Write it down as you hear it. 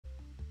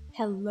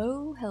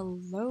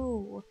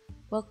Hello.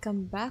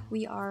 Welcome back.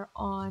 We are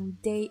on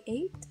day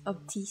 8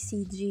 of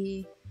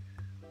TCG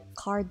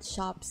Card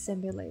Shop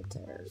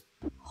Simulator.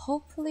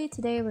 Hopefully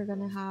today we're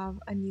gonna have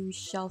a new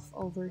shelf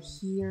over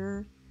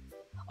here.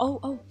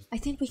 Oh, I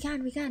think we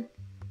can.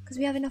 Because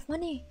we have enough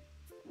money.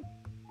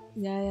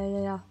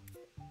 Yeah.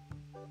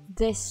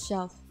 This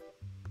shelf.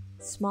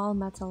 Small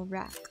metal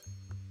rack.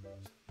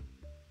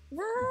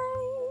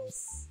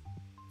 Nice!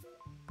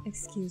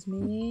 Excuse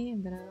me,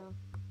 I'm gonna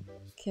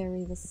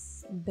carry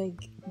this big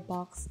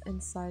box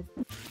inside.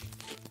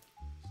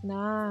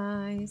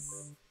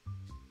 Nice.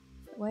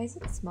 Why is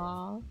it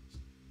small?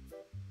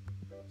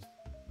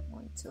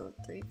 1, 2,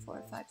 3,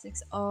 4, 5,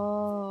 6.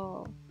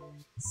 Oh,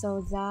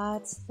 so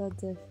that's the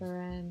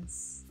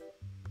difference.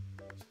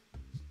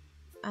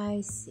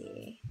 I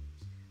see.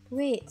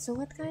 Wait, so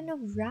what kind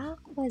of rack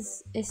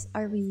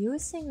are we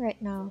using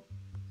right now?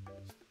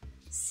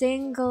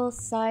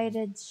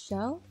 Single-sided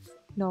shelf?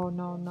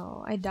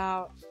 No, I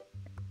doubt.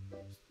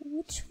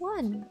 Which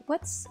one?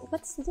 What's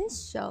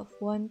this shelf?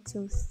 1,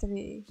 2,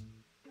 3.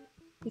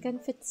 We can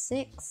fit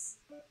 6.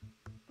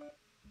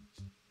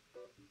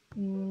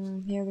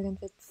 Here we can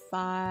fit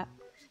 5.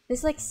 This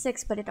is like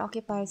 6, but it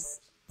occupies.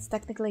 It's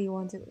technically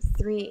 1, 2,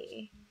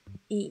 3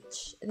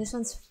 each. This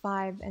one's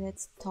 5 and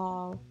it's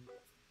tall.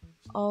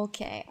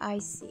 Okay, I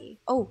see.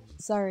 Oh,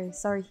 sorry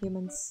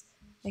humans.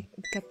 I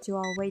kept you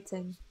all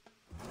waiting.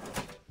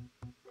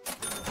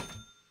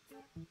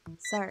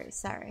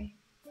 Sorry.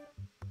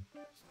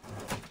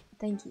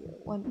 Thank you.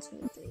 1,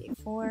 2, 3,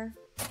 4.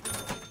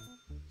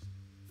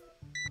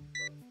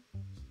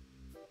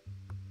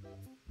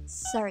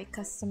 Sorry,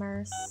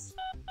 customers.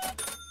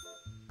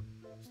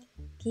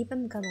 Keep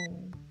them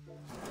coming.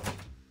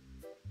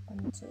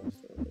 1, 2,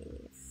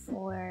 3,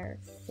 4,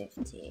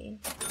 50.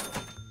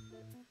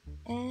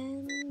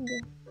 And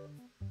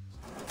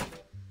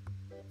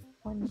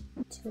 1,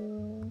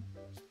 2,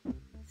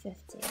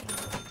 50.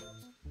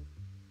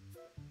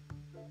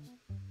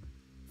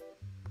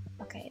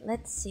 Okay,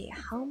 let's see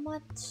how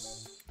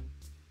much.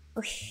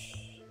 Oosh,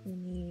 we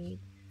need.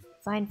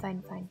 Fine.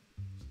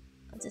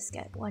 I'll just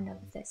get one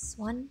of this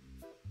one.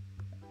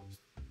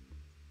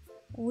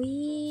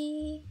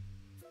 We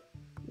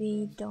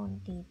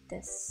don't need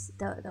this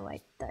the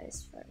white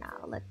dice for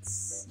now.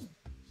 Let's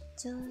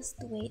just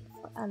wait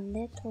for a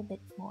little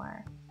bit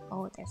more.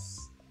 Oh,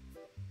 there's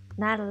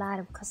not a lot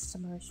of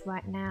customers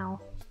right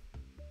now,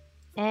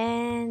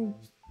 and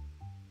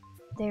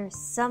there's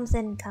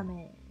something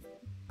coming.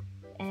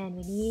 And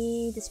we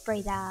need to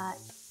spray that.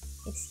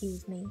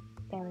 Excuse me.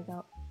 There we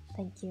go.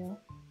 Thank you.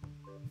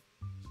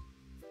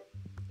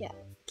 Yeah,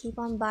 keep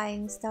on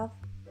buying stuff.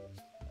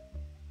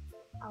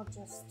 I'll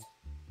just...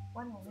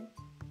 one moment.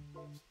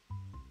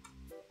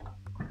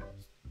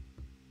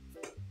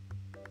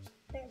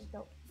 There we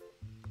go.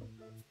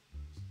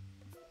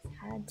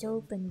 Had to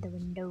open the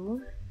window.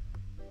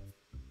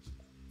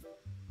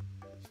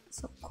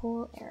 So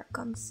cool air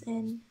comes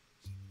in.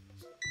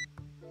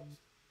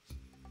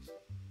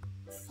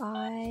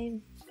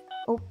 5.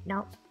 Oh,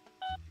 no.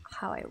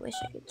 How I wish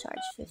I could charge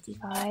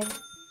 55.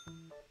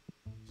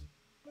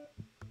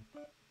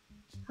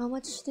 How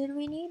much did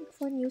we need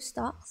for new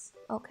stocks?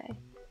 Okay.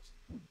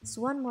 It's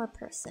one more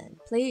person.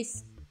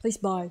 Please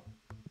buy.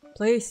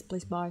 Please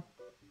buy.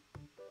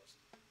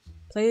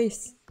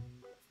 Please.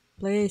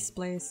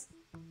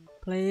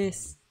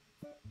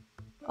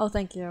 Oh,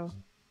 thank you.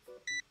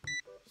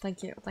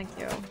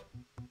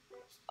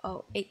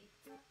 Oh, 8.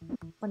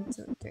 1,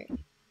 2, 3.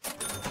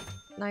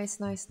 Nice.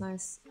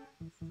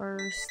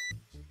 First,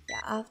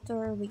 yeah,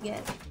 after we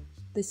get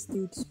this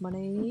dude's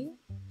money,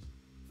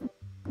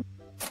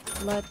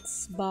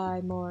 let's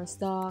buy more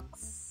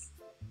stocks.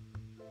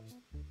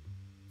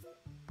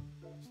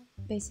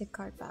 Basic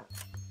card back.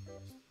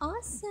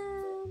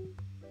 Awesome!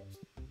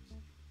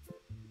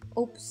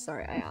 Oops,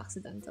 sorry, I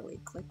accidentally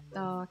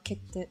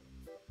kicked it.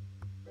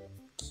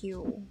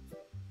 Q.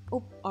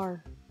 Oh,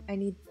 R.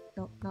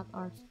 No, not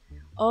R.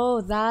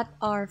 Oh, that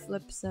R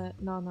flips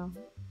it. No.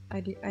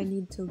 I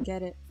need to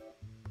get it.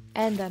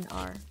 And then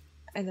R.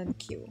 And then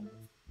Q.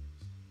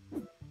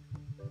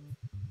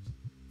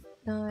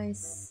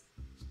 Nice.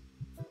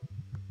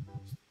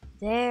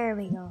 There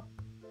we go.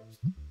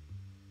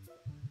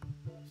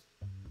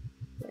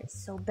 We're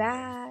so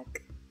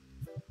back.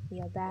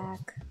 We are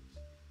back.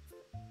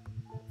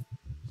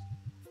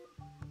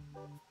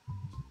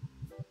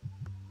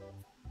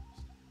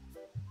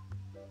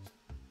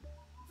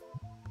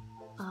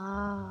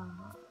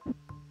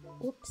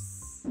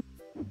 Oops.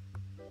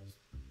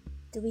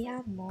 Do we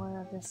have more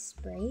of the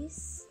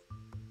sprays?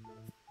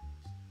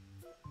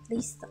 At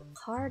least the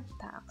card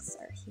packs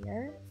are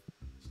here.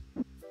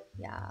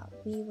 Yeah,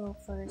 we will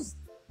first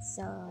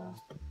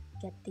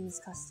get these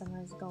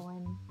customers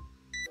going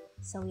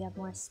so we have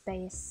more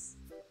space.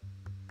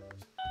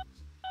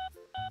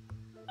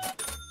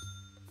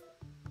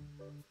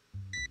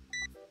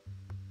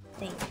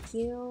 Thank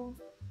you.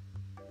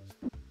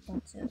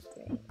 1, 2,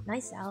 3.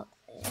 Nice outfit.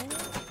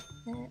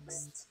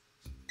 Next.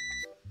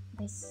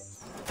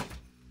 Nice.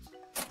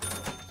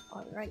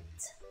 Alright.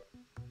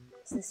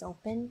 Is this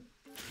open?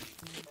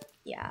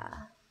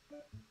 Yeah.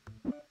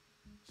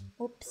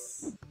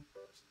 Oops.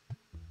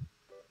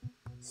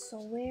 So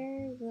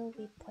where will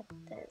we put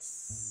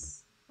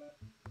this? I'm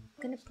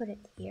gonna put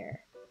it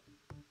here.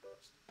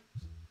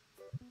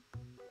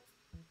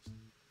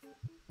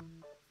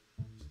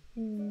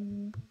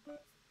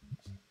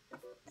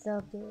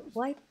 The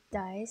white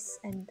dice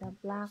and the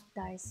black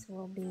dice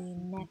will be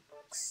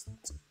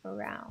next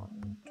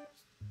round.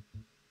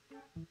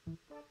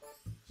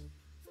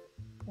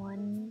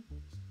 1,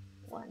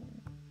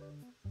 1.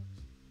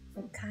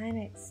 They're kind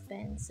of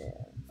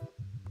expensive.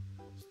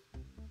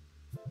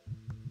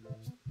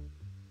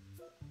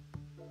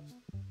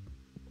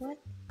 What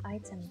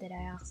item did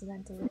I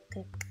accidentally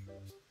click?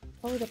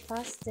 Oh, the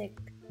plastic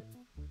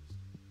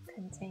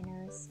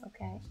containers.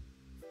 Okay.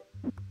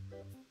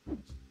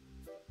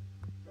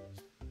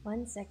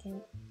 1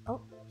 second.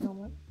 Oh, no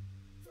more.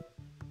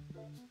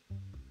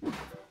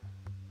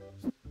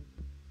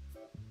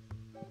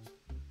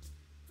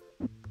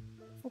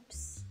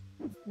 Oops.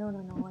 No,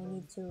 I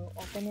need to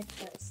open it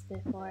first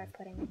before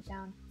putting it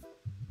down.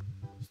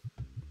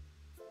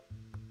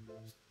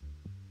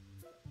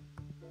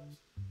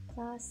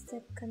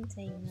 Plastic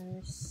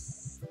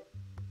containers.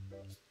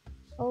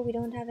 Oh, we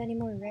don't have any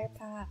more rare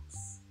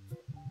packs.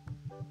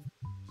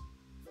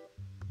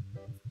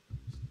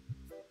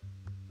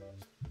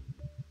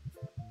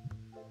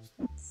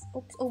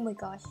 Oops, oh my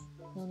gosh.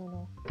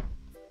 No.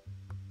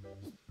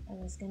 I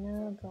was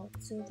gonna go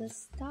to the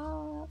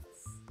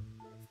stocks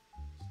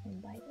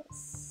and buy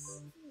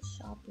this.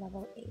 Shop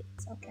level 8,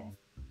 okay.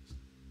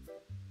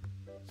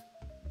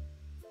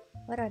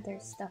 What other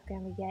stuff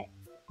can we get?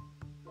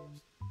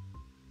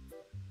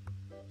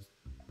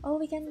 Oh,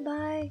 we can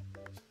buy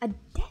a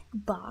deck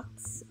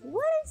box?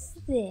 What is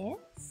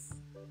this?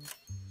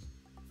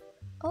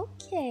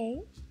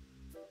 Okay.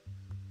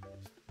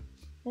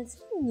 That's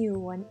a new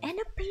one. And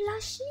a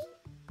plushie?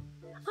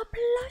 A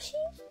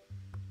plushie?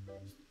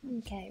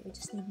 Okay, we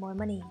just need more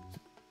money.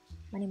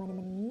 Money.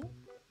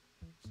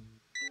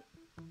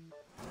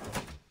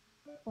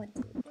 1,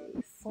 2,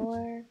 3,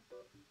 4.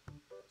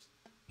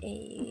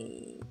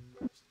 80.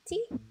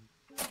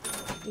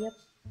 Yep.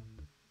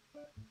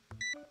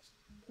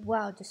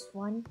 Wow, just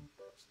one.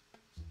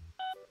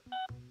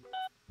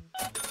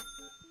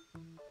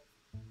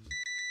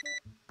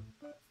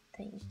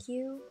 Thank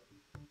you.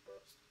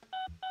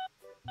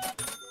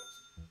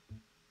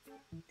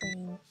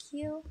 Thank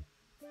you.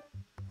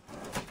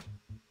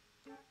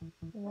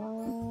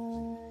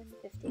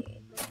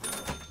 158.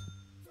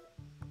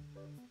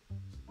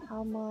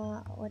 How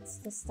much? What's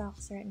the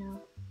stocks right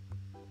now?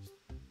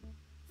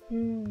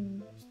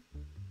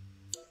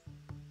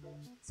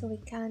 So we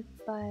can't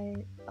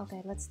buy.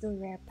 Okay, let's do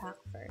rare pack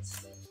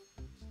first.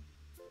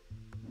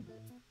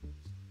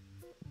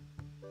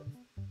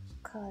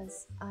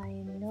 Cause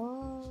I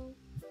know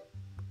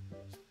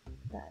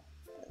that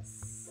the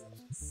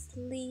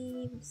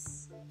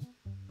sleeves.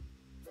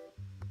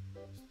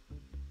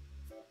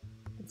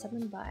 Did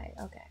someone buy?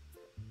 Okay.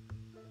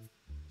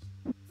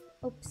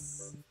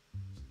 Oops.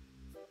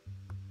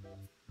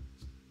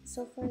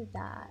 So for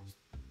that,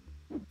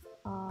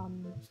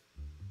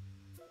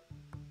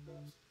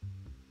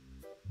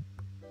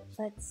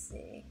 let's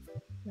see.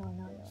 No.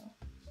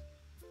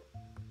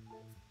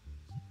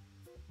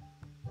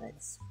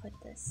 Let's put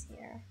this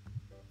here.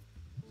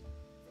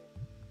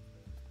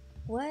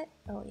 What?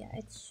 Oh yeah,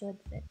 it should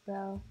fit,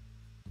 bro.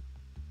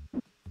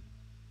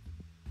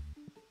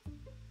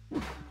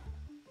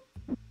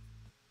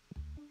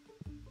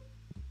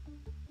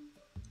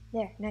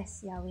 There,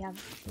 nice. Yeah, we have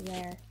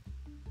rare.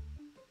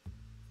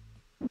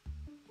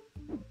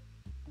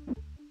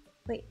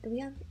 Wait, do we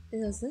have?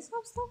 Does this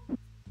have stuff?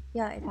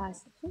 Yeah, it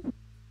has.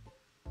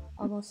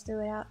 Almost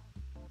threw it out.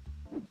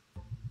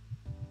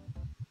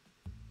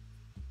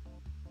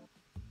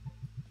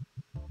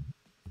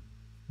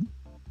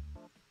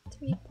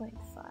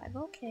 $3.5.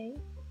 Okay.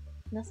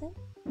 Nothing?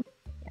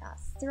 Yeah,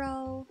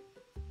 throw.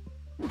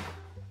 What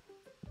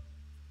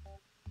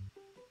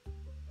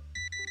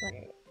are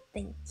it?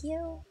 Thank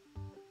you.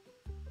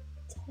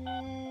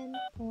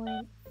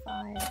 10.5.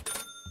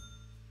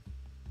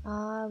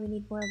 Ah, we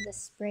need more of the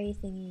spray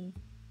thingy.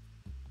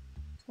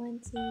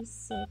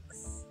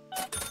 26.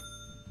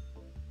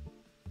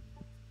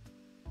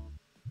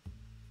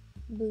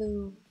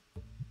 Blue.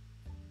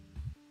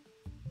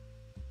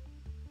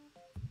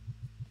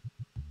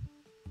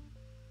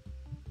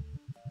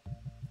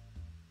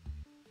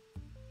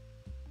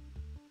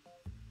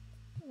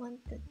 Want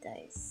the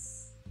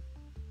dice.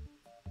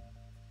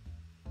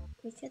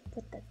 We could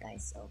put the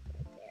dice over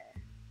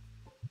there.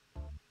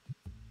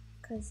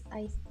 Cause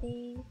I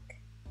think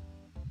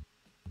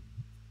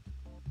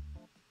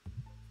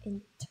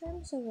in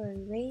terms of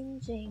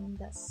arranging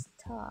the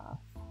stuff,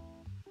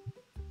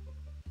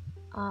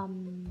 I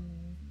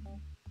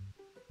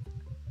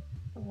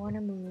want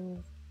to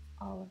move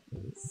all of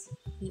these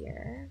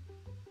here.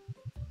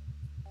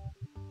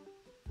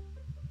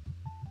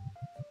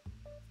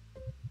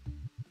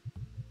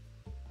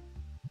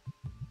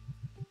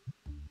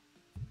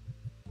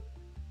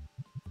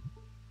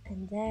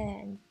 And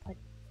then put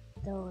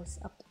those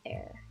up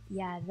there.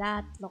 Yeah,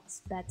 that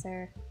looks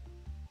better.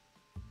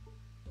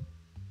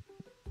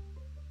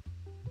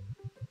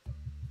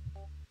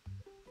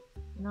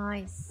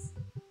 Nice.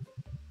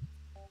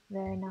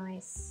 Very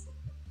nice.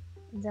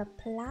 The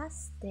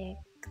plastic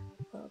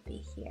will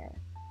be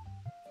here.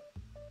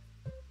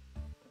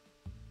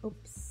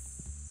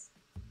 Oops.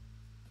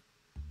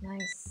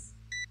 Nice.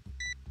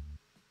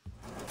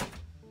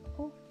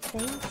 Oh,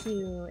 thank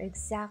you.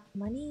 Exact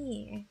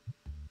money.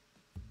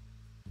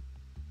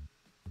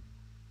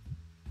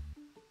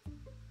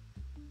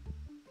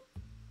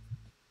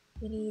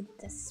 We need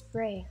the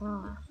spray,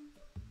 huh?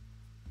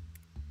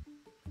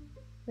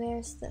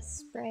 Where's the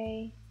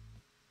spray?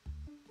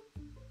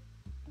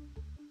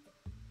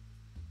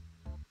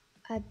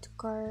 Add to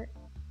cart.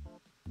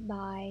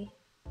 Buy.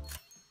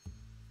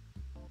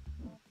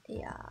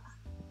 Yeah,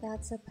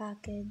 that's a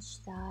package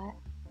that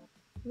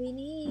we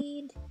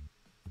need.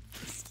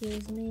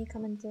 Excuse me,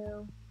 coming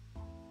through.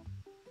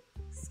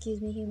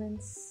 Excuse me,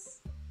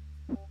 humans.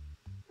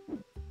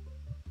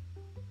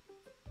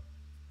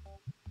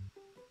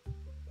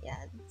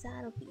 Yeah,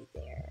 that'll be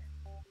there.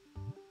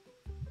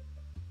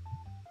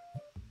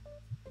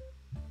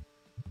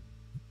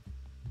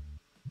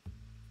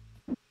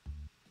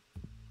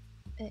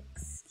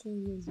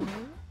 Excuse me.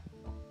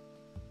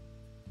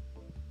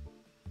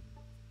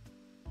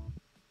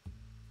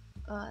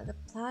 The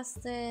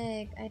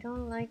plastic. I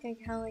don't like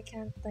how I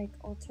can't like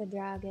ultra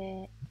drag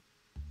it.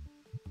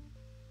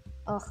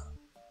 Ugh.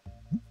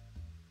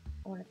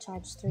 I want to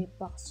charge $3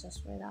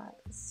 just for that.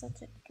 It's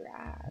such a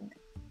drag.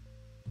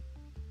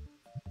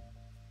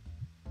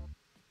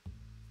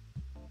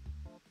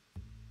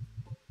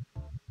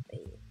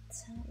 Wait,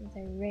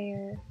 the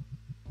rare.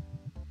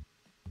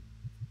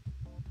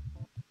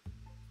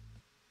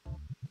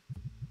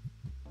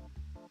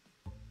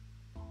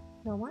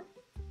 No more?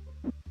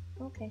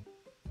 Okay.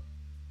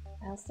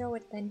 I'll throw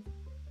it then.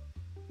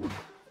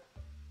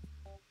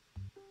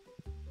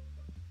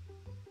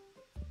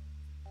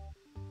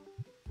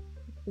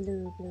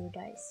 Blue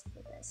dice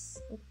for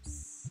this.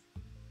 Oops.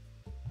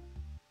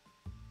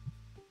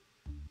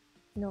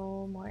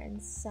 No more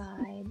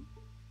inside.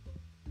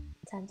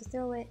 Time to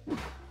throw it.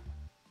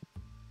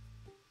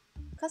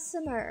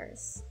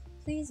 Customers,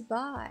 please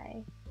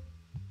buy.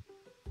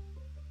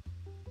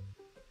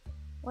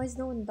 Why is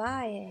no one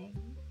buying?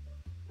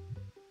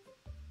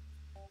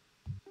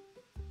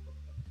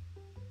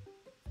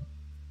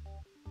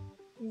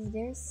 Is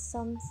there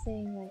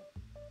something like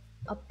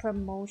a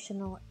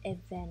promotional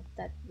event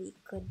that we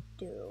could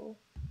do?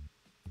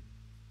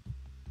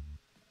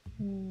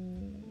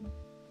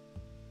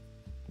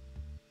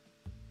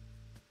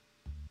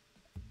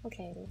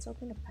 Okay, let's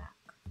open a pack.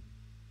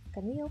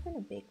 Can we open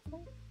a big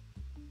one?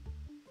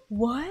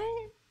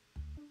 What?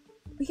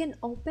 We can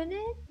open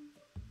it?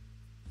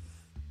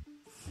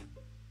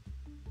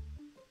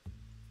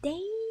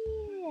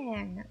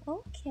 Dang,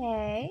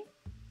 okay.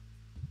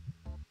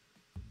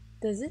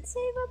 Does it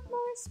save up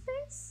more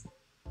space?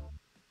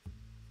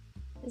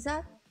 Is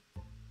that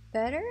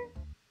better?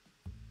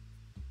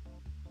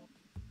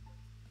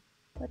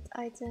 Put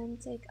item,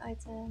 take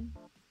item.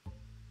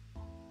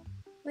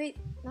 Wait,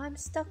 now I'm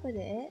stuck with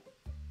it.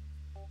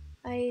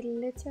 I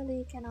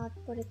literally cannot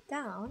put it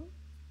down.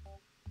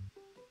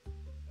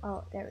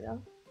 Oh, there we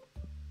go.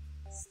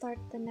 Start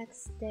the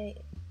next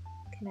day.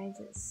 Can I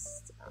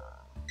just...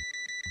 Oh,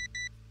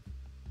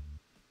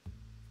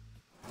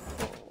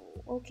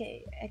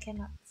 okay, I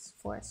cannot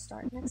force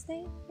start next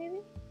day,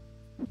 maybe?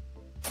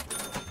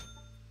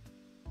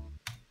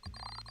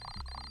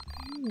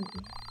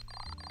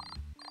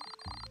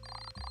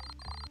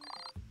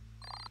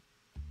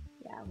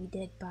 Yeah, we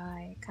did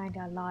buy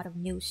kinda a lot of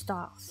new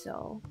stock,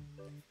 so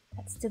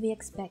that's to be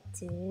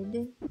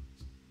expected.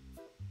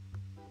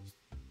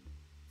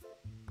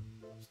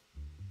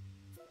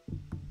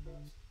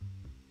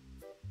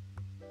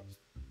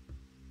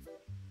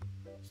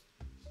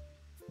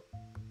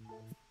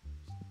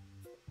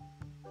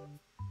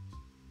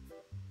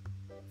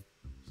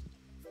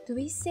 Do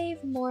we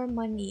save more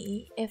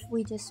money if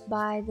we just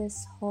buy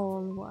this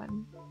whole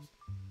one?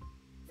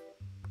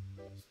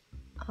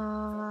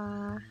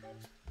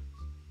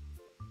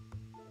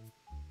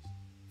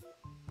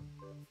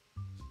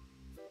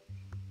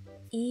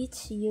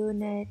 Each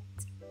unit...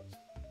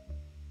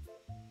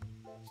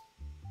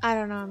 I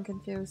don't know, I'm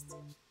confused.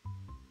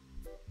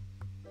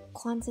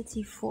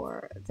 Quantity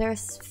 4.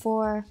 There's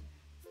 4.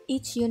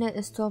 Each unit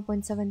is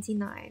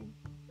 12.79.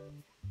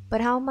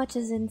 But how much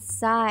is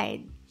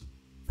inside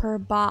per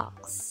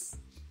box?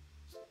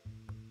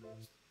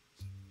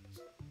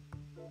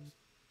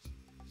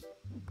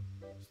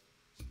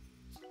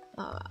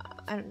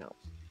 I don't know.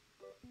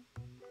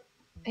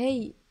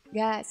 Hey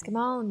guys, come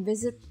on,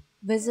 visit,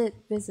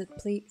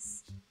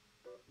 please.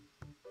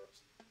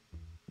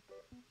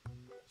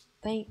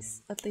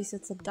 Thanks, at least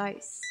it's a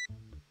dice.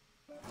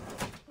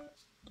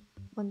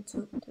 1,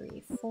 2,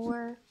 3,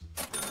 4.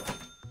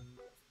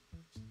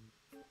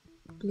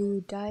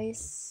 Blue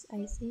dice,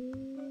 I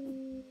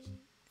think.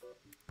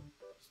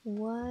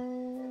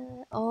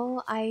 What?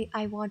 Oh,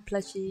 I want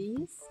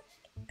plushies.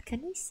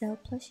 Can we sell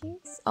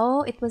plushies?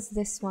 Oh, it was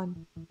this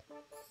one.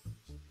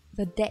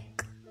 The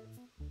deck.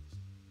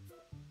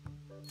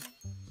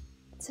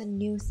 It's a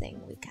new thing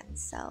we can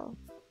sell.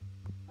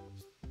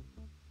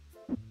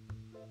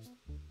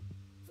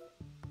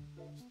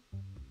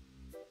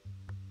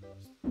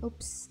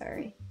 Oops,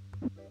 sorry.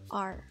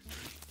 R.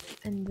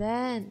 And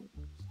then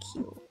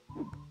Q.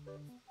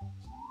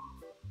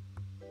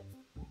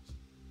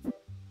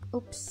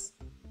 Oops.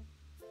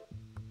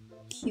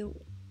 Q.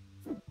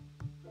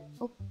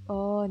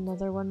 Oh,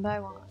 another one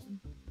by one.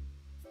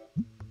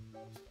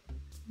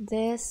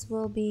 This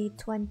will be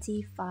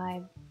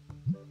 25.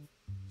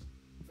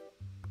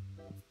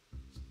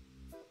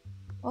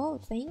 Oh,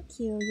 thank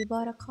you. You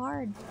bought a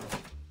card.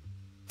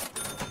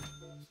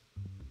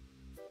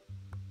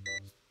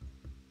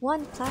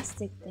 One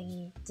plastic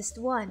thingy. Just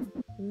one.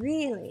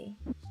 Really?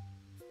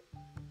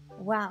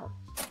 Wow.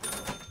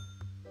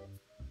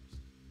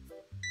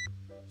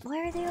 Why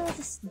are they all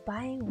just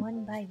buying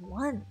one by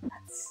one?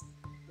 That's...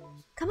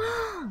 Come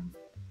on!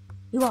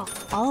 You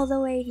walk all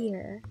the way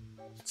here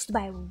just to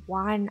buy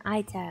one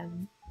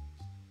item.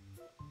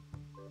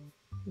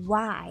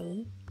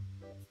 Why?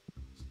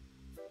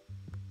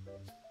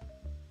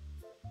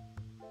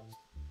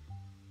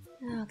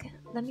 Okay,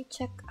 let me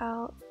check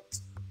out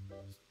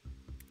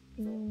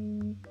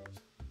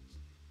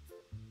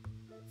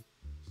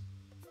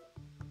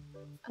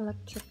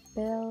electric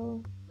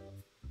bill.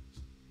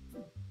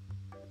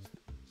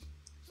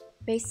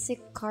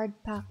 Basic card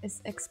pack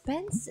is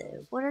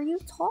expensive. What are you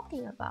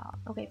talking about?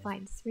 Okay,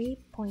 fine.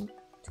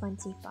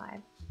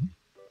 3.25.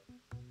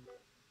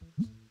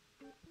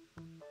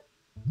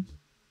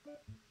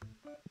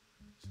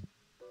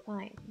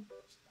 Fine.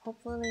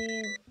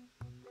 Hopefully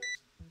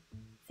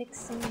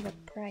fixing the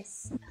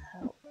price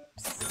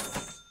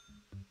helps.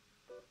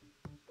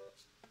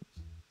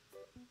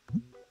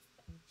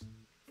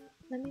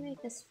 Let me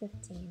make this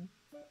 15.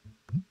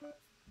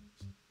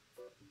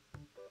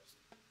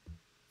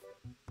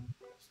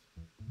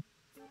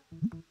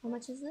 How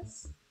much is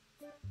this?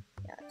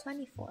 Yeah,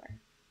 24.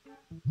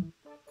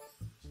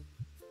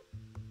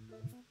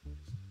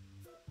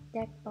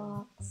 Deck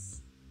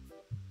box.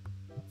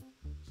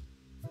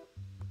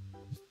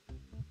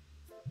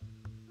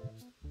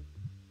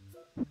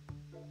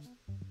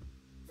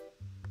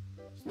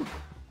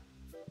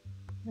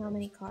 How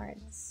many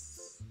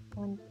cards?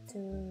 1,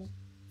 2,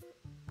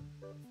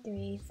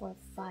 3, 4,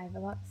 5.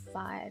 About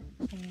 5.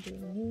 And do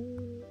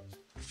new.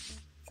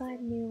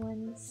 5 new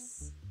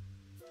ones.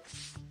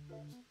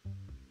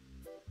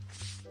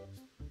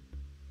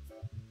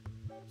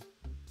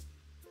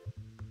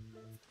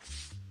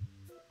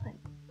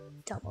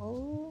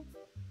 Double.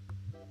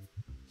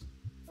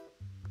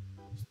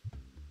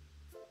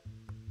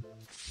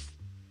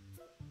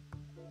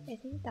 I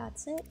think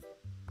that's it.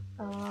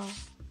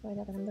 For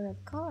the number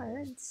of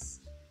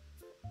cards.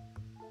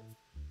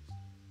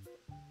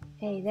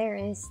 Hey, there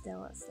is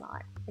still a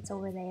slot. It's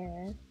over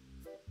there.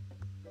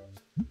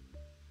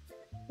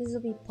 This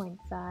will be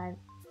 0.5.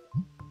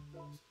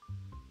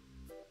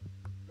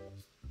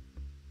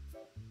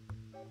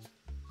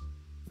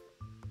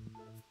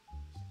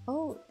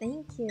 Oh,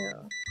 thank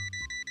you.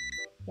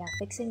 Yeah,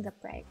 fixing the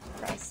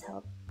price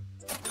helped.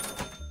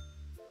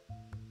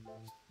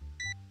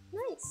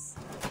 Nice.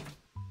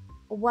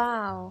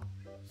 Wow.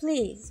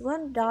 Please,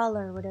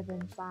 $1 would have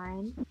been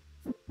fine.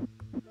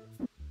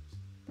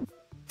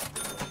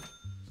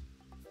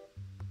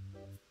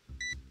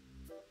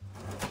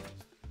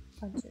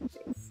 One, two,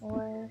 three,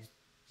 4,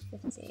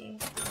 50.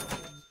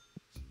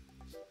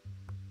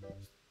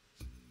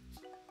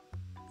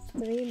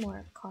 3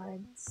 more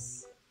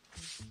cards.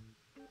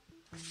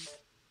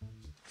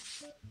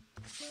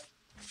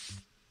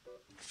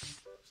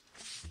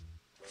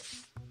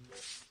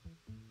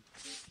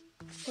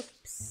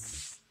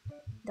 Oops.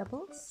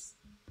 Doubles?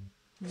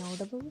 No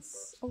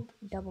doubles? Oh,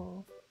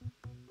 double.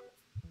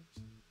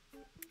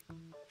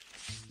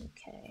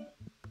 Okay.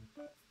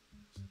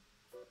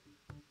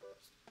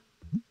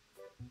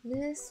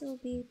 This will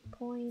be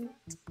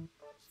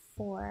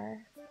 0.4.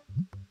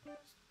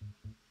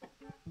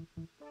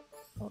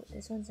 Oh,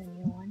 this one's a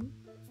new one.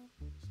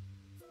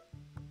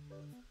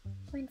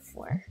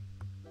 0.4.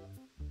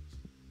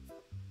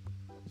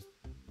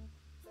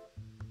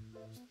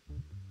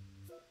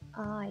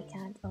 Oh, I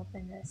can't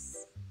open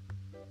this.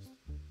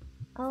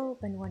 I'll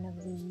open one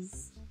of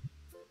these.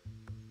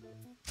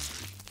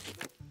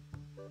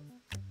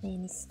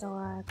 Mini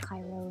Star,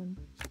 Chiron.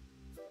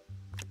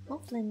 Oh,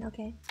 Flynn,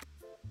 okay.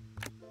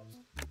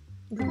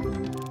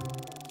 Goofy.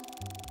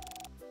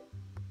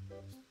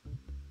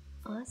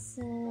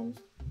 Awesome.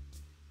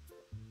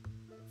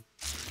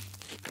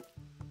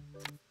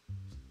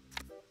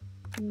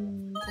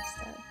 Good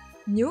stuff.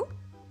 New?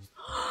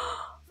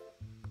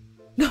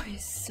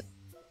 Nice!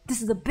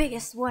 This is the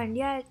biggest one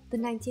yet! The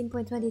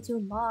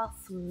 19.22 Law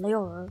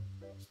Fleur.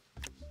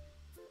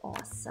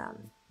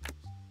 Awesome.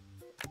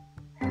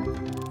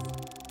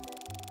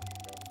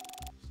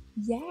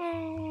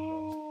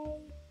 Yay!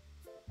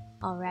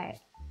 Alright,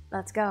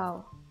 let's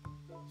go.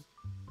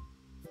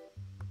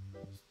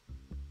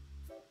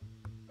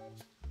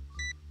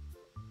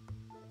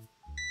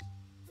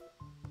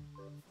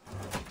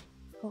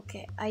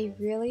 Okay, I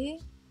really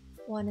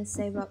want to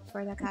save up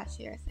for the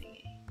cashier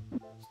thingy.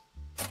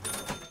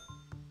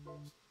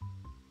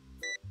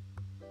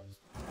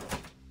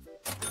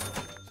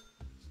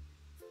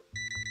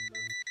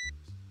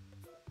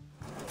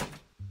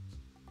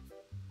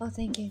 Oh,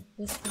 thank you.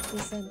 Just 50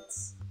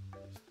 cents.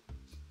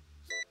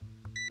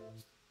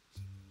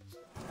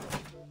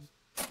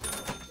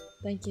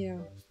 Thank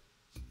you.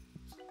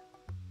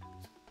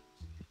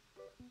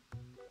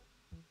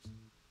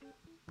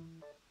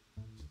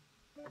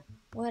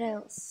 What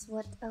else?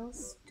 What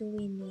else do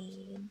we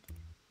need?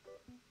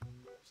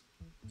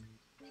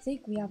 I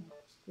think we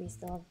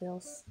still have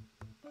bills.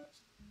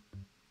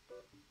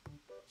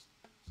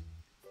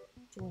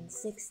 Doing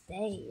 6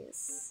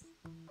 days.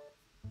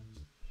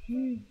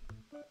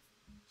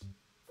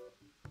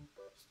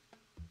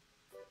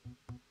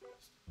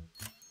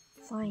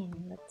 Fine,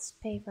 let's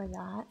pay for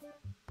that.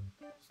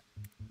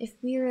 If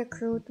we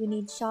recruit, we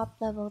need shop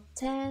level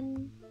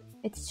 10.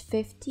 It's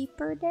 50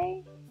 per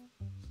day?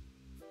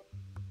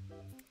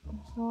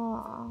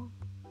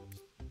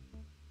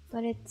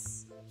 But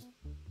it's...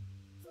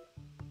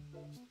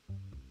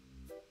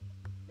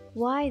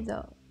 Why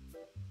though?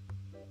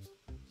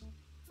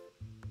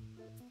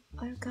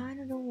 I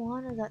kinda don't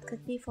want it. That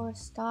could be for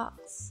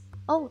stocks.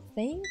 Oh,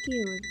 thank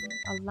you.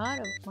 A lot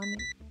of money.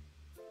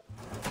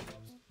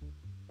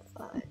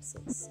 5,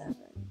 6, 7,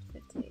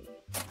 50.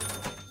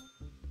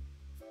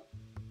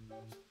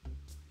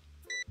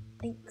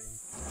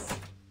 Thanks.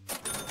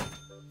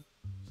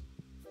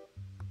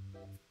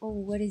 Oh,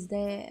 what is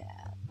that?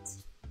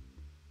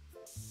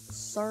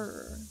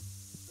 Sir.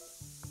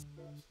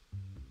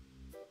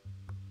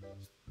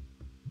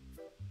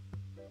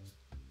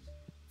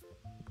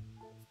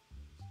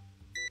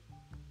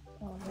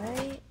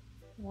 Alright.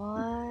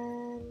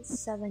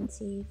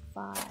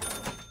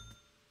 175.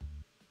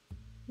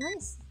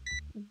 Nice.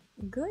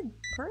 Good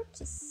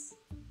purchase.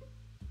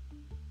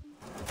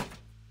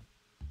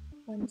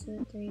 1,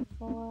 2, 3,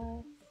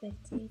 4,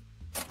 50.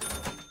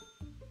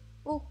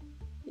 Oh,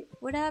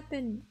 what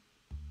happened?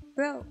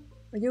 Bro,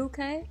 are you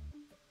okay?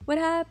 What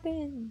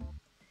happened?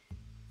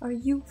 Are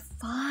you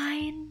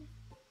fine?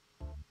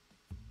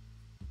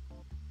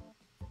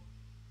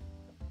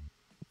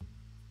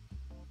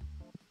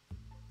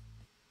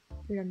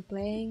 You're done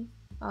playing?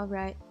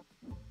 Alright.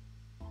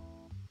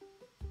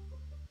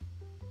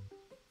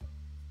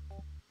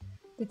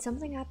 Did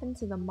something happen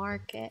to the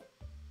market?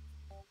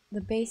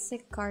 The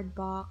basic card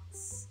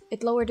box.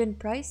 It lowered in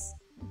price?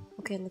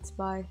 Okay, let's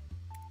buy.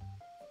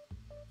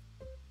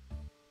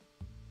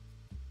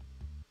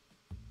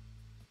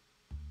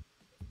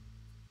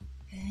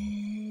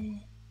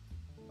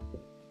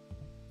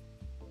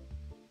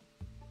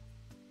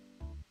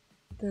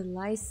 The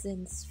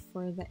license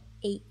for the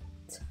 8.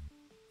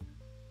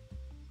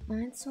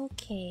 That's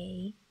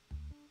okay.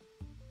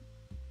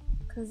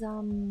 Cause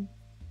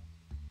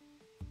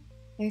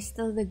there's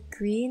still the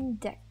green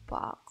deck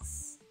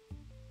box.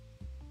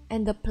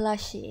 And the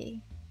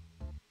plushie.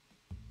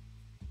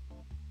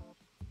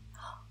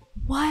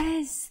 What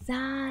is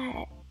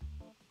that?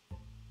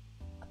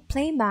 A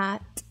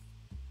playmat?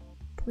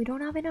 We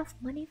don't have enough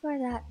money for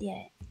that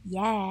yet.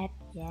 Yet.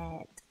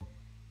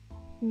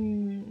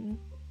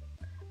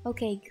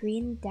 Okay,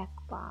 green deck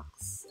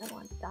box. I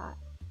want that.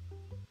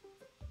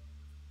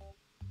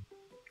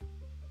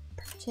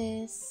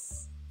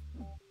 Purchase.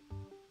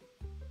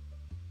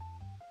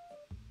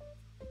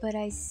 But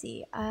I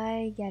see.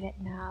 I get it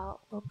now.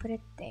 We'll put it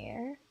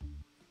there.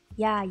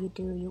 Yeah, you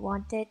do. You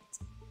want it?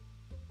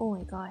 Oh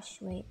my gosh,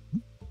 wait.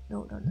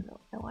 No.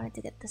 I wanted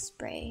to get the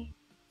spray.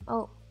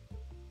 Oh.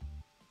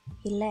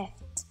 He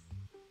left.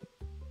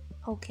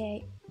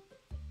 Okay.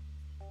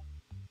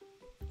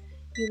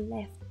 You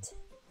left.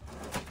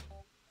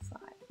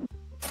 Fine.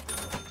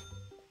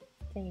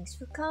 Thanks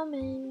for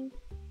coming.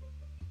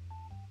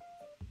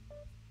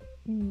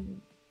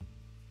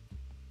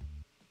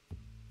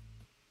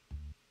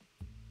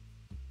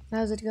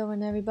 How's it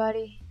going,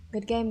 everybody?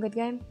 Good game?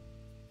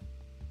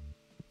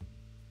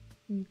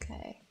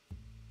 Okay.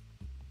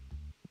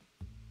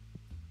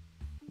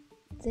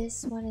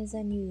 This one is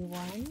a new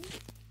one.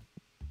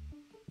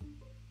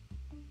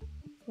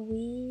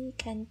 We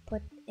can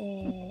put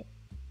it...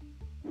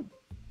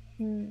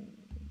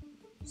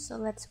 So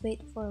let's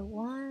wait for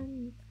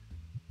one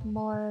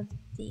more of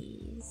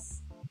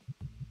these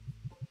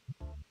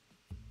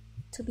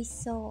to be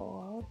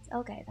sold.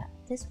 Okay,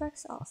 this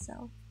works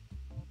also.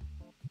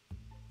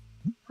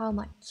 How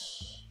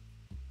much?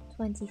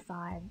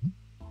 25.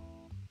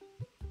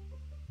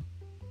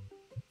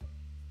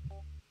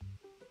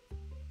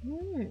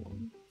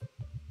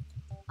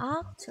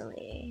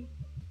 Actually,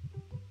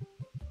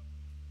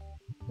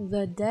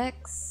 the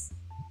decks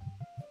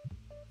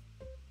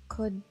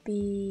could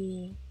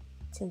be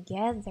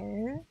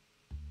together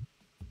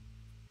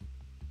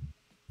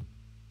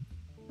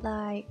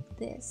like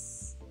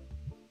this.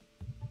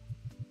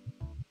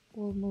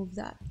 We'll move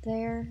that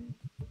there.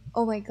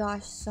 Oh my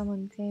gosh,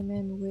 someone came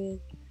in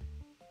with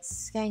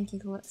stinky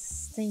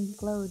clothes.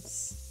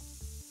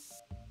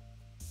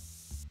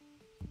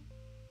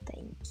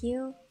 Thank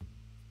you.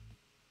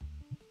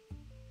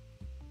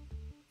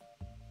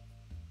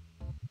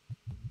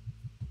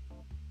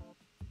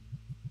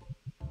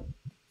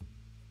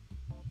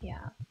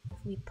 Yeah, if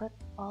we put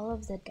all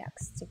of the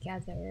decks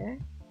together,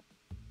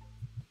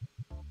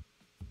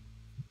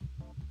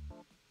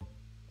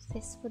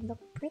 this would look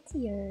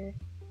prettier.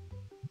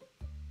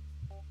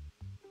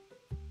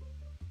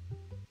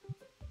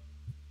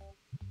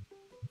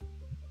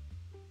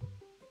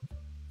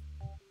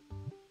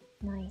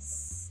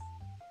 Nice.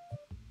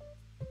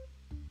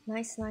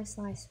 Nice.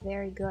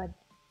 Very good.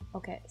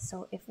 Okay,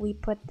 so if we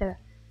put the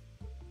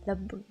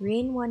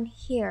green one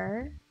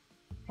here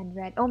and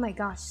red. Oh my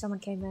gosh, someone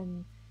came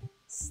in.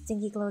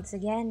 Stinky clothes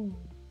again.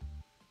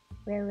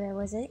 Where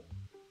was it?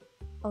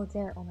 Oh,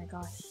 there. Oh my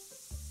gosh.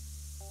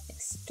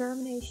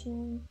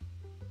 Extermination.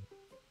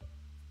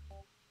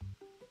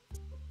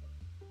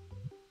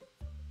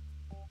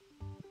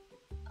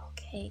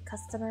 Okay,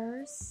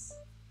 customers.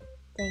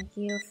 Thank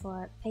you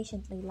for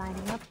patiently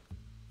lining up.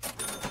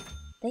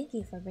 Thank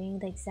you for bringing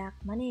the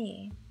exact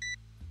money.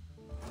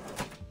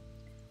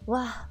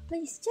 Wow,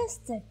 please,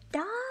 just $1,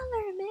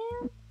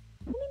 man.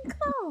 I mean,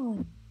 come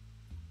on.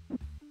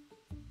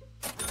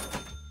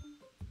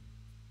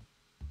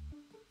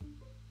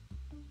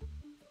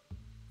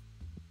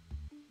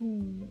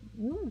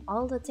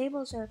 All the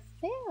tables are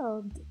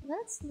filled.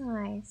 That's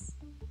nice.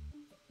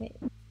 Wait.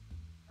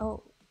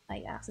 Oh,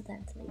 I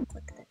accidentally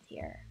clicked it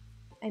here.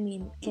 I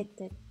mean, kicked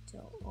it to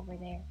over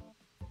there.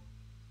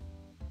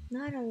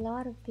 Not a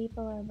lot of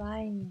people are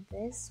buying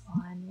this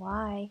one.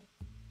 Why?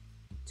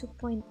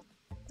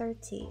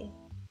 2.30.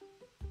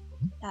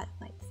 That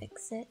might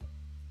fix it.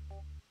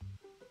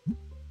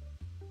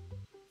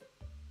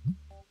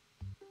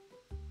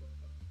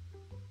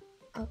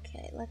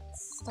 Okay,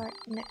 let's start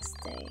next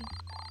day.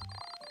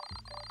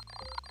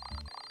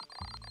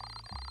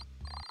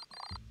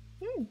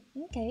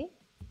 Okay.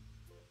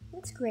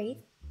 That's great.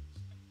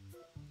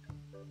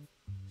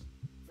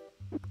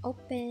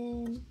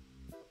 Open.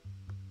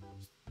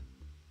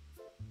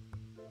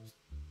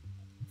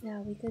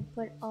 Now we could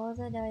put all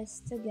the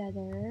dice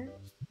together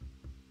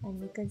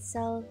and we could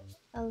sell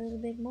a little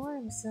bit more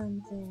of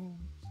something,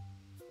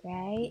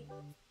 right?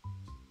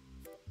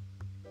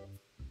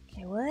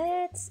 Okay,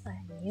 what's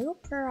a new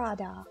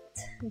product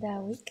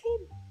that we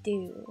could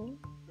do?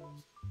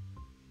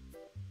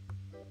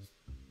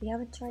 We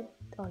haven't tried,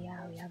 oh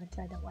yeah, we haven't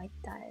tried the white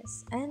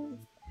dice and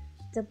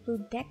the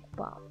blue deck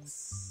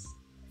box.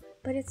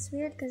 But it's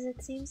weird because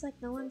it seems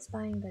like no one's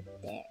buying the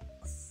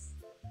decks.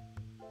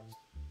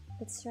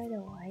 Let's try the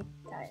white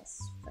dice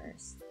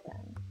first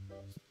then.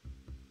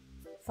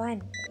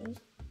 Finally.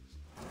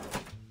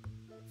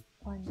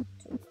 1,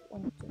 2,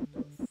 1, 2,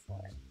 3,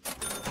 4.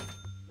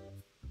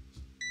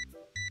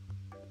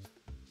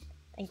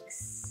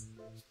 Thanks.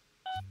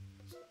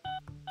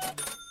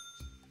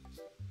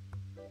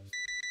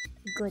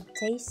 Good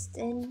taste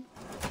in,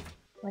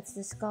 what's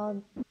this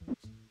called?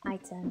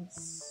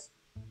 Items.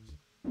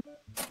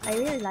 I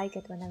really like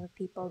it whenever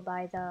people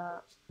buy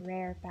the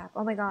rare pack.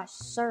 Oh my gosh,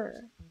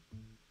 sir.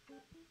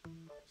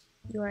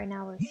 You are in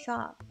our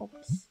shop.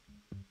 Oops.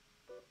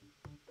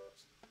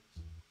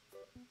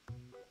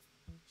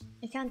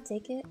 I can't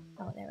take it.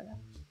 Oh, there we go.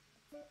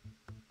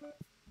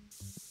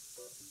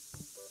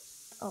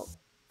 Oh.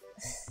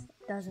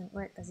 Doesn't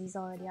work because he's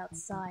already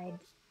outside.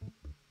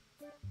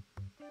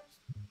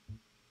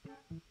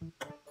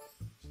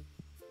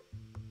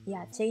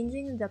 Yeah,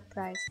 changing the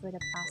price for the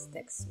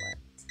plastics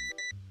worked.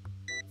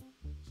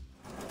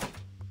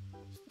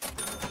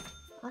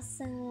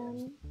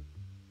 Awesome.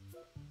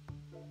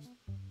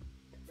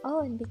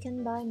 Oh, and we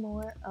can buy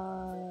more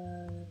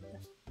of...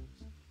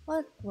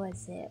 What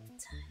was it?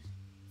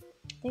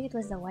 I think it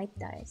was the white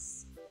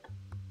dice.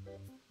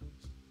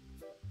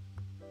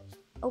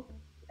 Oh,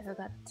 I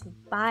forgot to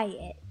buy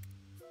it.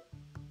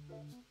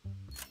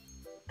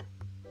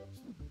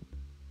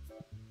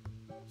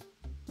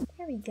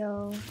 There we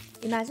go.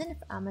 Imagine if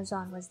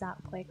Amazon was that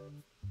quick.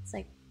 It's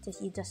like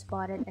you just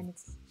bought it and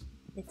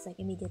it's like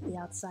immediately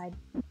outside.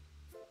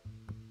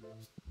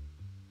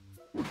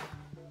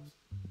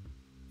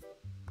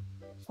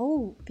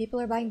 Oh, people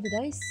are buying the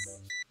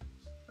dice.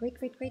 Great.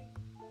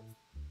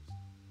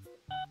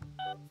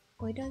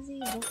 Why does he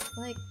look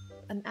like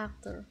an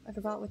actor? I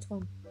forgot which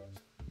one.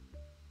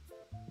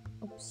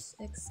 Oops,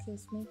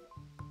 excuse me.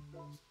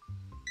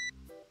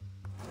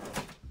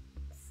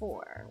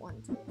 4.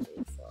 1, 2,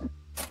 3, 4.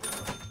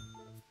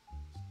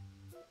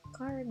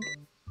 Card.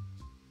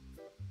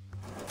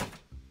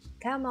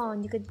 Come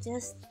on, you could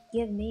just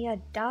give me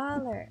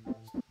 $1.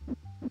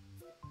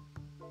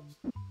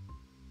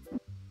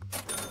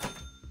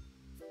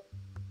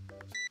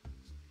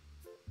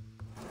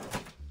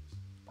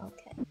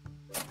 Okay.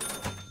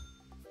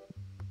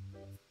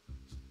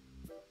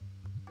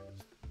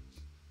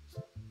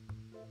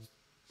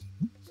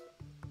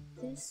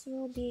 This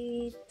will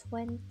be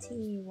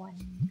 21.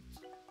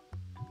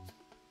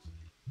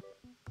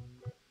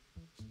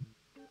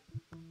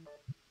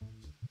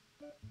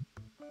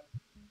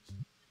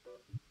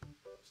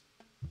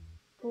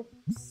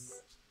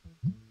 Oops.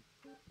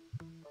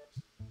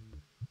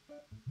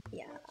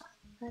 Yeah,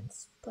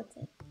 let's put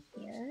it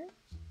here.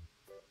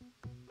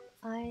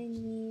 I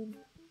need...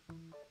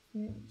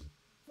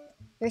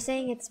 You're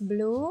saying it's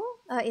blue?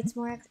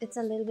 It's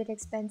a little bit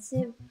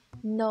expensive.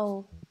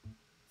 No,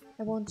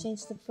 I won't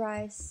change the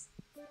price.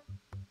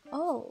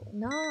 Oh,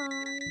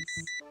 nice.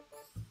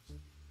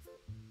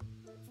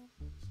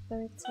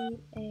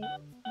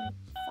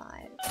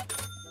 38.5.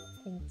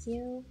 Thank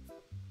you.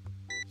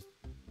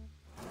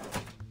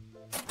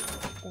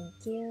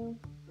 Thank you.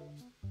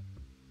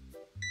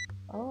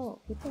 Oh,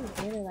 people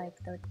really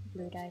like the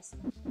blue dice.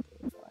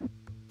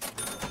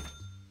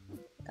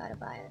 Gotta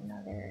buy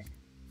another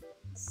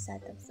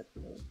set of the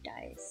blue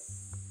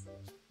dice.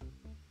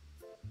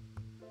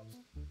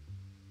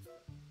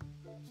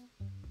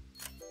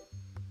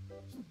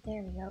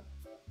 There we go.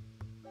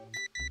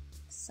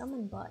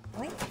 Someone bought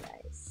white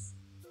dice.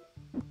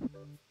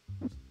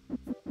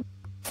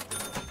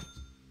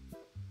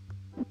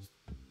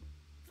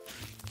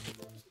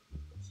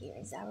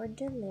 Here's our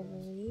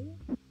delivery.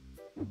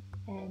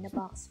 And the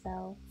box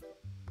fell.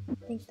 I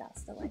think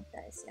that's the white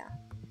dice, yeah.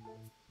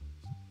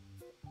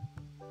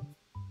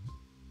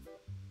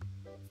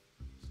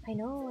 I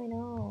know.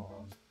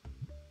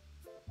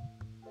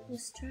 I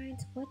was trying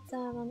to put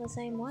them on the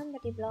same one,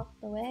 but he blocked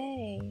the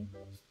way.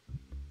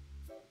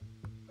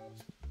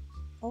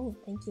 Oh,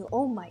 thank you.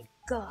 Oh my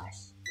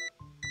gosh.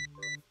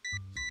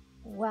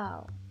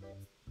 Wow.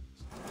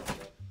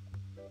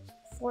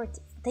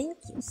 40. Thank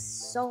you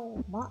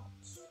so much.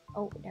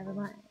 Oh, never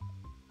mind.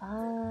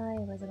 I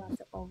was about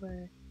to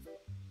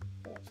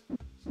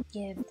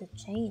give the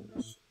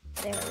change.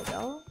 There we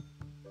go.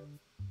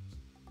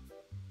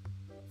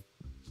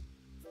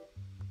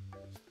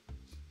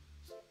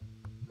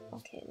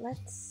 Okay,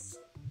 let's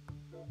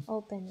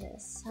open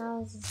this.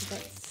 How's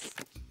this?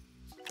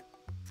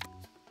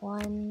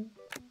 One.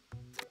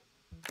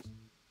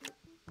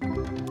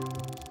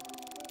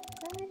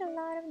 Quite a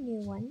lot of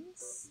new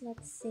ones.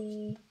 Let's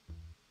see.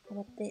 How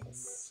about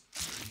this?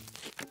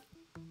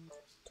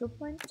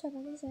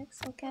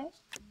 2.76. Okay.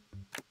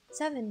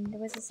 7. There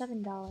was a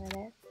 $7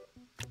 there.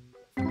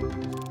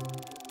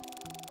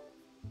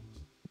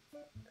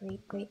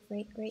 Great.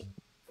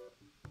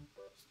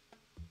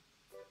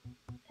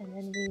 And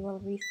then we will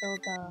refill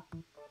the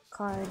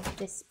card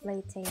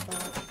display table.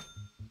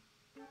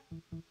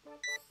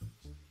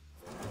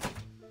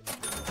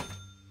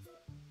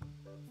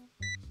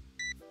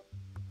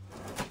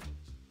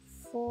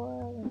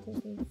 One, two,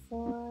 three,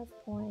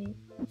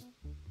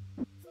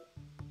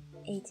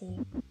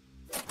 4.80.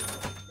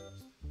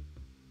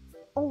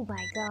 Oh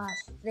my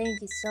gosh,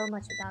 thank you so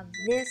much about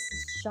this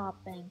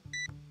shopping.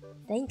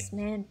 Thanks,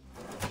 man.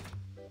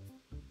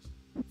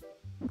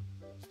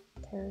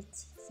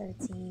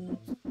 39.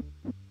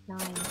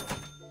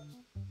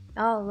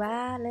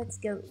 Alright, let's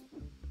go.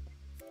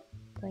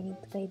 Do I need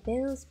to pay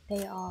bills?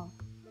 Pay all.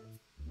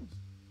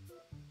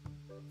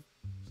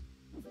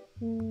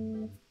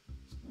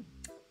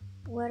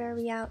 What are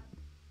we out?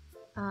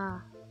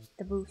 Ah,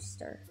 the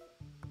booster.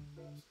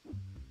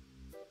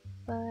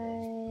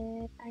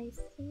 But I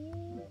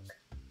think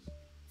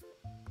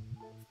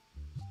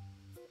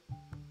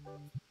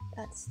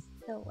that's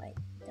the white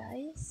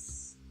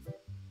dice.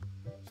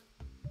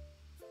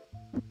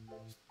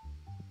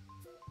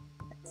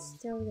 Let's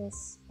throw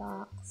this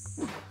box.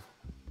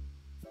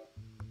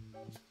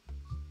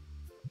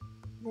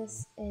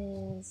 This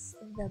is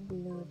the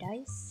blue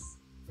dice.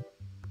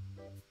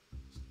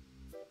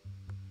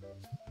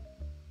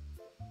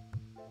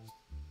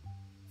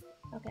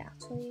 Okay,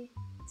 actually,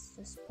 let's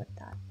just put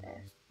that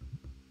there.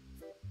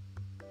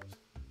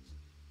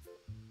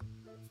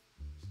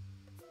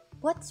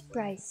 What's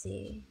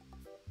pricey?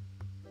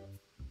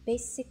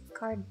 Basic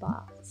card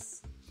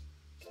box.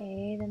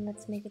 Okay, then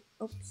let's make it,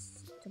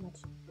 oops, too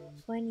much.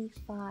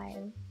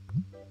 25.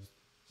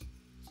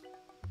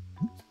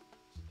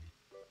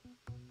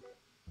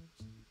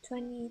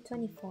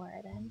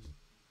 $24 then.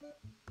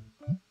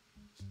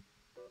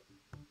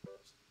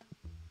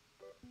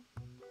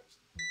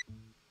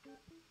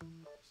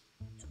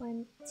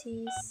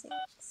 $26.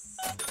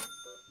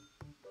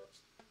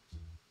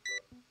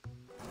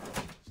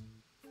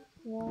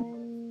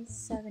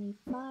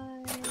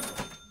 $175.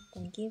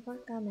 Thank you for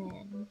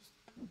coming.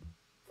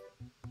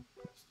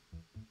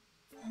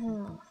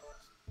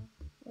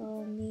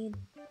 We'll need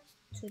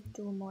to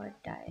do more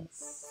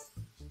dice.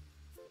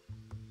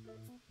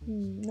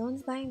 No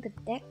one's buying the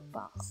deck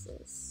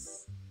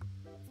boxes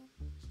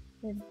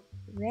with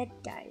red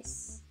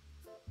dice.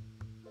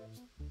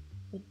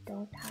 We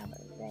don't have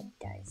a red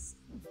dice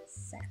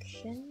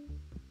section.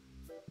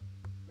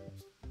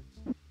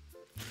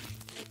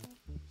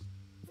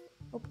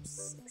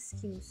 Oops,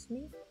 excuse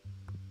me.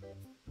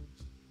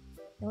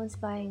 No one's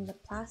buying the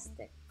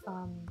plastic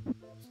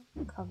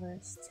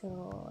covers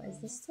too.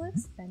 Is this too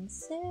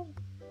expensive?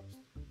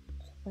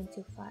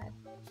 2.25.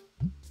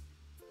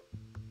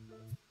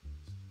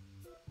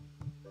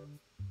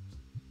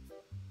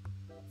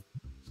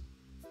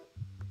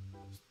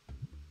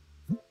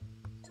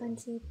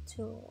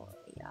 $22.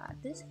 Yeah,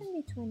 this can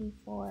be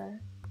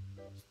 24.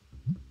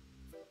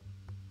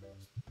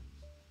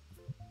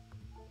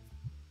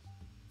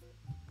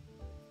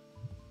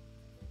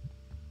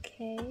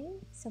 Okay,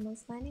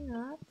 someone's lining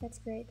up. That's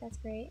great, that's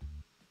great.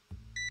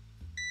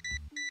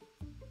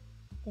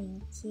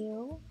 Thank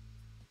you.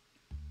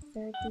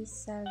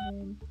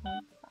 37.5.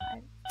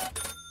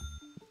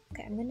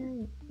 Okay, I'm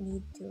gonna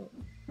need to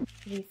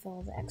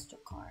refill the extra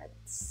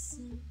cards.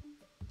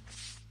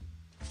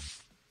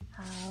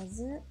 How's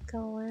it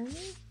going?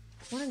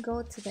 I want to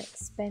go to the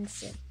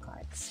expensive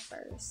cards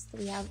first.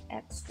 We have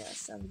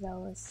extras of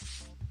those.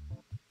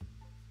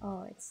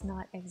 Oh, it's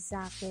not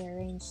exactly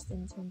arranged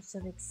in terms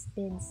of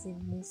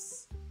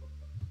expensiveness.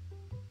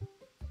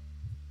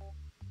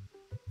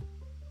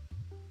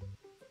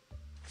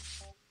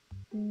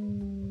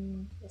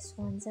 This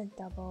one's a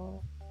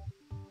double.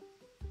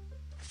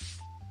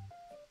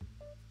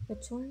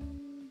 Which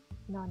one?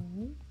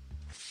 None.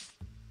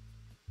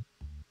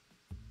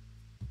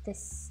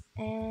 This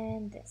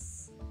and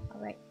this.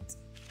 Alright.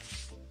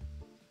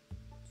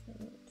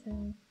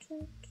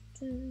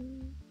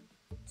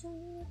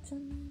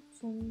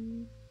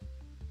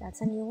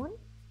 That's a new one.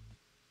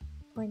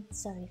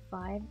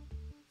 0.75.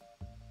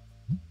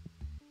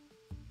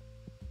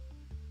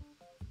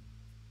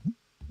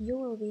 You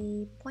will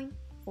be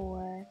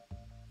 0.4.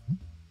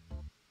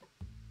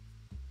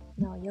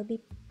 No, you'll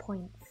be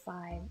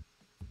 0.5.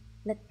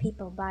 Let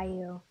people buy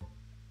you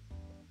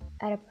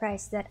at a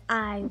price that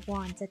I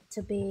want it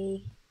to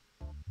be.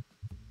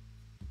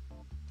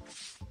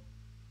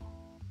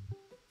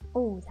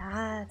 Oh,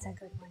 that's a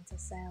good one to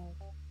sell.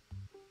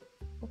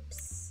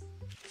 Oops.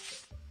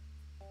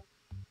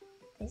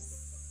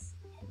 This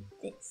and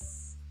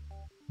this.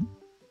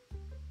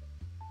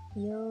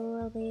 You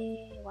will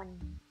be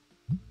 1.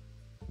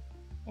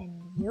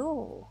 And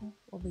you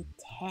will be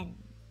 10.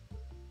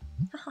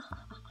 Ha ha ha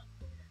ha.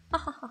 Ha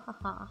ha ha ha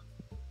ha.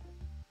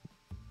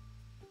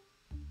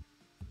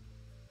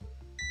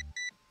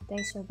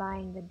 Thanks for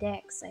buying the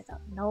decks. I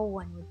thought no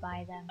one would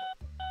buy them.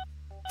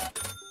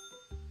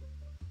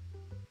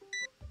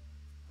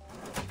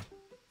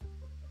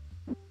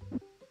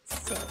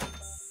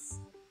 Six.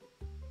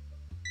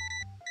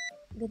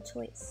 Good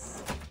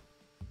choice.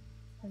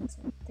 1,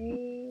 2,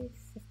 3,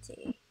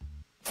 50.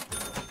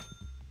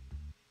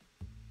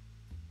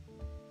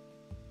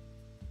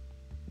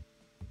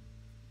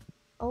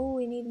 Oh,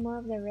 we need more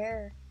of the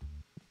rare.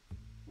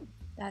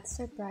 That's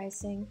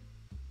surprising.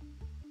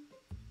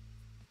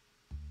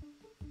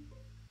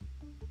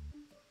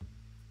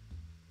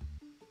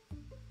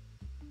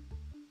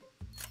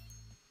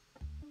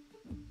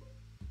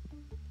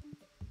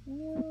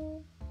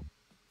 New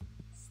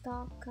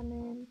stock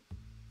coming.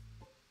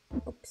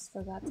 Oops,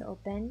 forgot to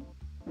open.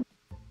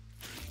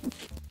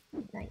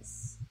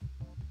 Nice.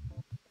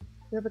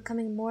 We're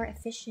becoming more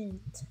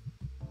efficient.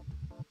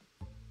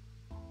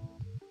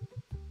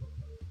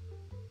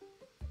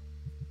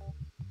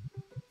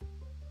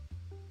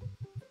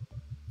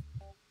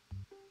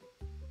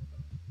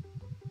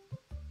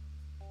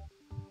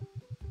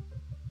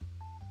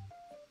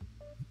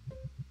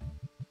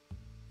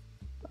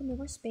 Oh, no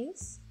more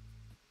space?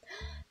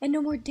 And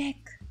no more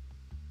deck!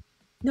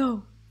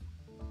 No!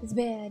 It's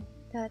bad.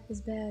 That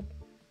is bad.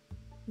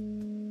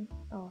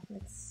 Oh,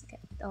 let's get...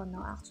 Oh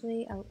no,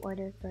 actually, I'll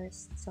order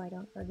first so I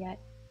don't forget.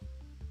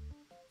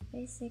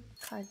 Basic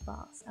card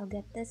box. I'll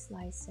get this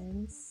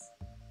license.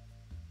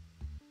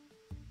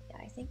 Yeah,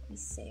 I think we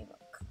save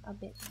a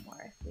bit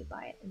more if we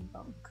buy it in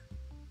bulk.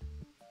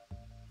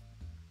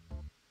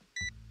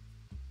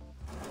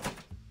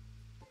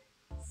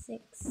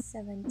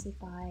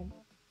 $6.75.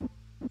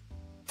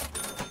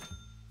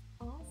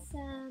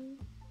 Awesome.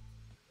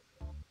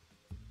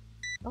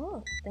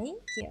 Oh,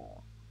 thank you.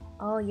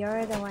 Oh,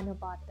 you're the one who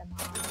bought them,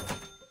 huh?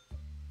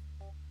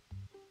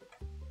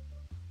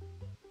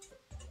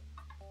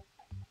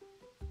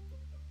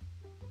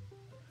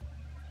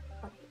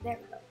 Okay, there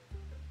we go.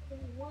 For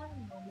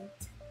 1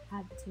 moment,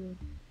 had to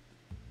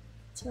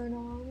turn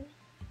on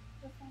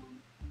the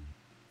fan.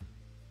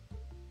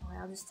 Oh,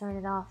 I'll just turn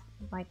it off.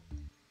 It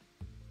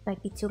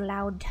might be too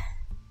loud.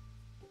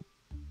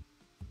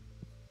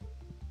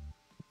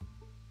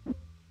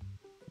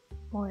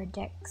 More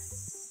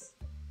decks.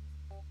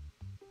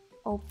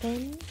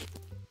 Open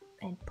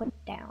and put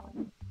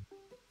down.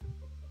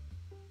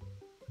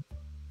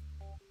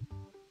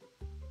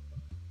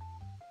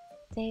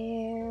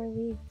 There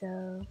we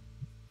go.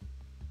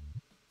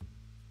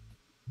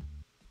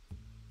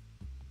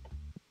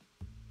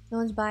 No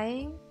one's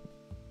buying?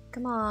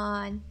 Come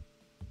on.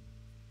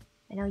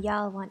 I know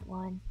y'all want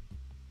one.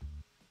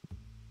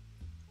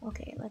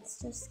 Okay, let's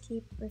just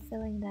keep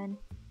refilling then.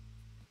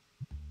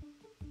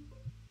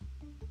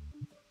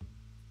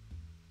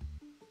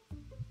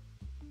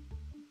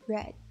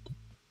 Red.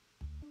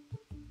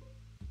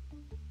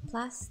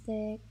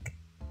 Plastic.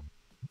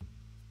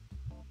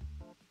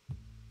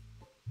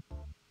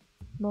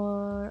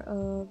 More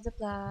of the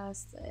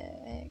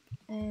plastic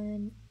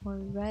and more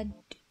red.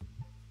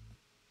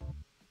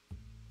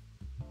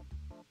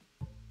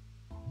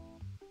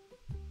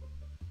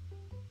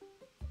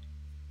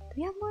 Do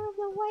we have more of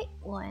the white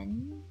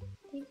one?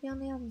 I think we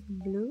only have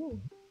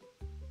blue.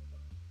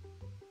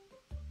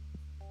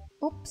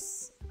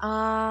 Oops.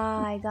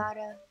 I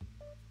gotta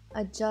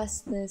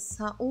adjust this,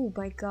 huh? Oh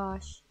my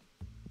gosh.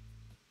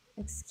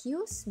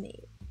 Excuse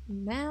me,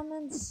 ma'am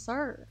and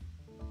sir.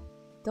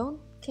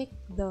 Don't kick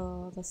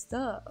the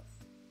stuff.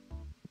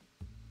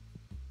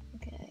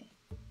 Okay.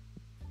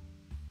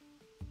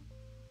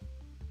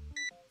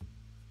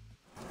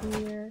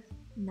 Here,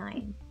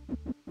 9.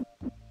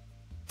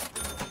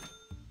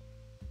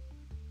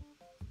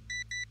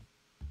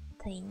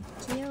 Thank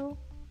you.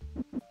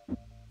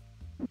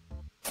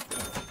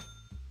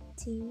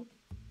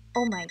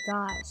 Oh my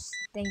gosh,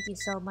 thank you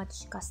so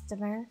much,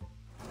 customer.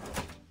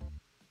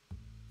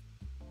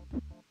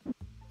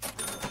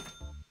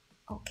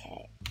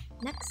 Okay,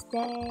 next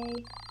day.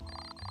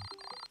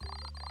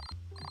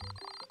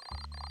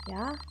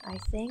 Yeah, I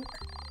think.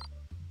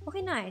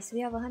 Okay, nice. We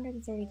have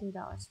 $132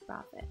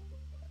 profit.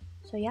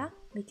 So yeah,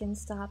 we can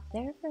stop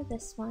there for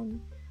this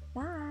one.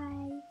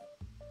 Bye!